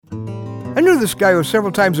knew this guy who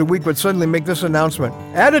several times a week would suddenly make this announcement,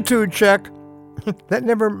 "Attitude check." That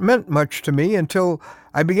never meant much to me until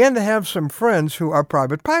I began to have some friends who are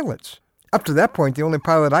private pilots. Up to that point, the only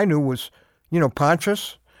pilot I knew was,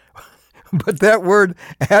 Pontius. But that word,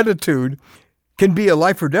 attitude, can be a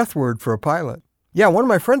life or death word for a pilot. Yeah, one of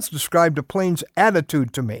my friends described a plane's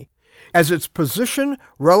attitude to me as its position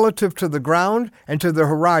relative to the ground and to the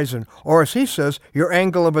horizon, or as he says, your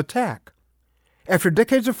angle of attack. After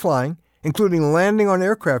decades of flying, including landing on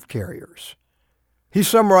aircraft carriers, he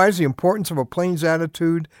summarized the importance of a plane's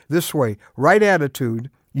attitude this way: right attitude,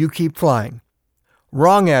 you keep flying.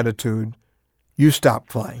 Wrong attitude, you stop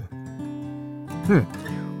flying.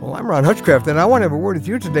 Well, I'm Ron Hutchcraft, and I want to have a word with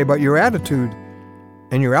you today about your attitude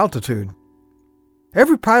and your altitude.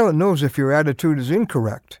 Every pilot knows if your attitude is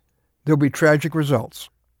incorrect, there'll be tragic results.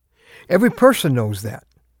 Every person knows that,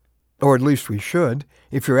 or at least we should.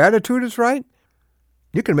 If your attitude is right,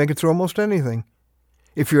 you can make it through almost anything.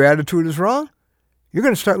 If your attitude is wrong, you're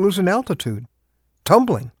going to start losing altitude,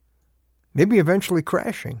 tumbling, maybe eventually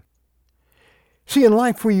crashing. See, in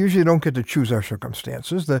life, we usually don't get to choose our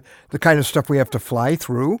circumstances, the kind of stuff we have to fly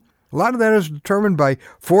through. A lot of that is determined by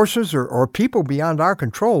forces or people beyond our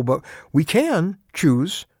control, but we can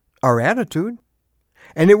choose our attitude.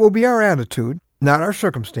 And it will be our attitude, not our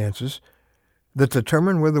circumstances, that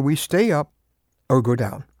determine whether we stay up or go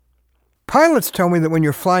down. Pilots tell me that when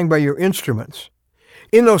you're flying by your instruments,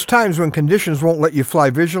 in those times when conditions won't let you fly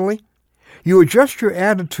visually, you adjust your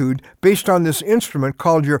attitude based on this instrument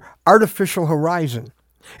called your artificial horizon.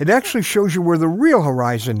 It actually shows you where the real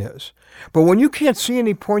horizon is. But when you can't see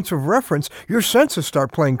any points of reference, your senses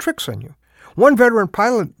start playing tricks on you. One veteran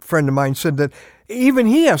pilot friend of mine said that even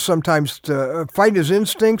he has sometimes to fight his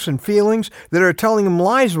instincts and feelings that are telling him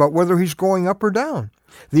lies about whether he's going up or down.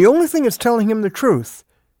 The only thing that's telling him the truth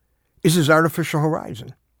is his artificial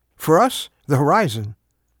horizon. For us, the horizon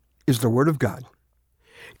is the Word of God.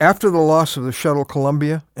 After the loss of the shuttle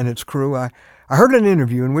Columbia and its crew, I heard an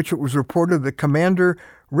interview in which it was reported that Commander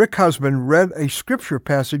Rick Husband read a scripture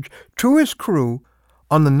passage to his crew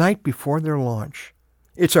on the night before their launch.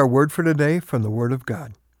 It's our word for today from the Word of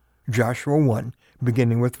God. Joshua 1,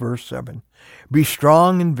 beginning with verse 7. Be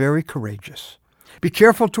strong and very courageous. Be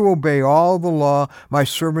careful to obey all the law my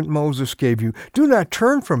servant Moses gave you. Do not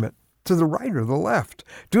turn from it to the right or the left.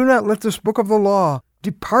 Do not let this book of the law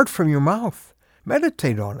depart from your mouth.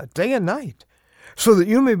 Meditate on it day and night, so that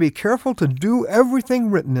you may be careful to do everything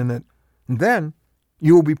written in it. And then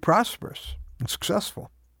you will be prosperous and successful.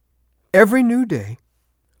 Every new day,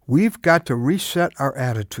 we've got to reset our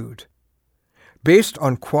attitude based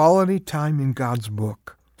on quality time in God's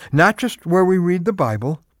book. Not just where we read the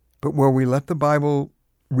Bible, but where we let the Bible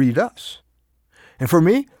read us. And for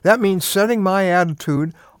me, that means setting my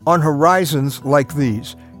attitude on horizons like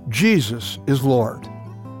these. Jesus is Lord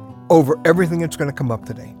over everything that's going to come up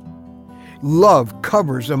today. Love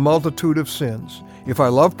covers a multitude of sins. If I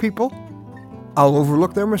love people, I'll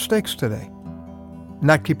overlook their mistakes today,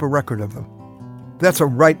 not keep a record of them. That's a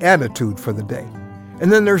right attitude for the day.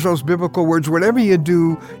 And then there's those biblical words, whatever you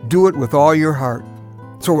do, do it with all your heart.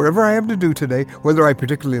 So whatever I have to do today, whether I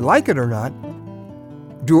particularly like it or not,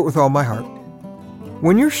 do it with all my heart.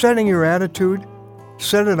 When you're setting your attitude,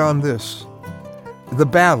 set it on this: the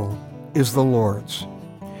battle is the Lord's.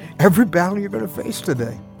 Every battle you're going to face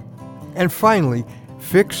today. And finally,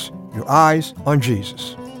 fix your eyes on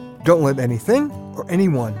Jesus. Don't let anything or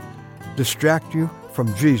anyone distract you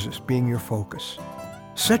from Jesus being your focus.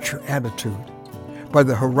 Set your attitude by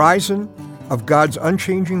the horizon of God's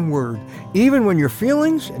unchanging word, even when your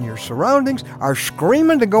feelings and your surroundings are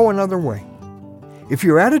screaming to go another way. If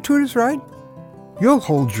your attitude is right, you'll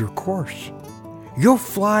hold your course. You'll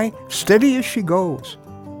fly steady as she goes,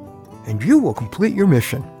 and you will complete your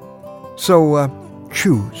mission. So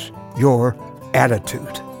choose your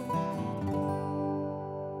attitude.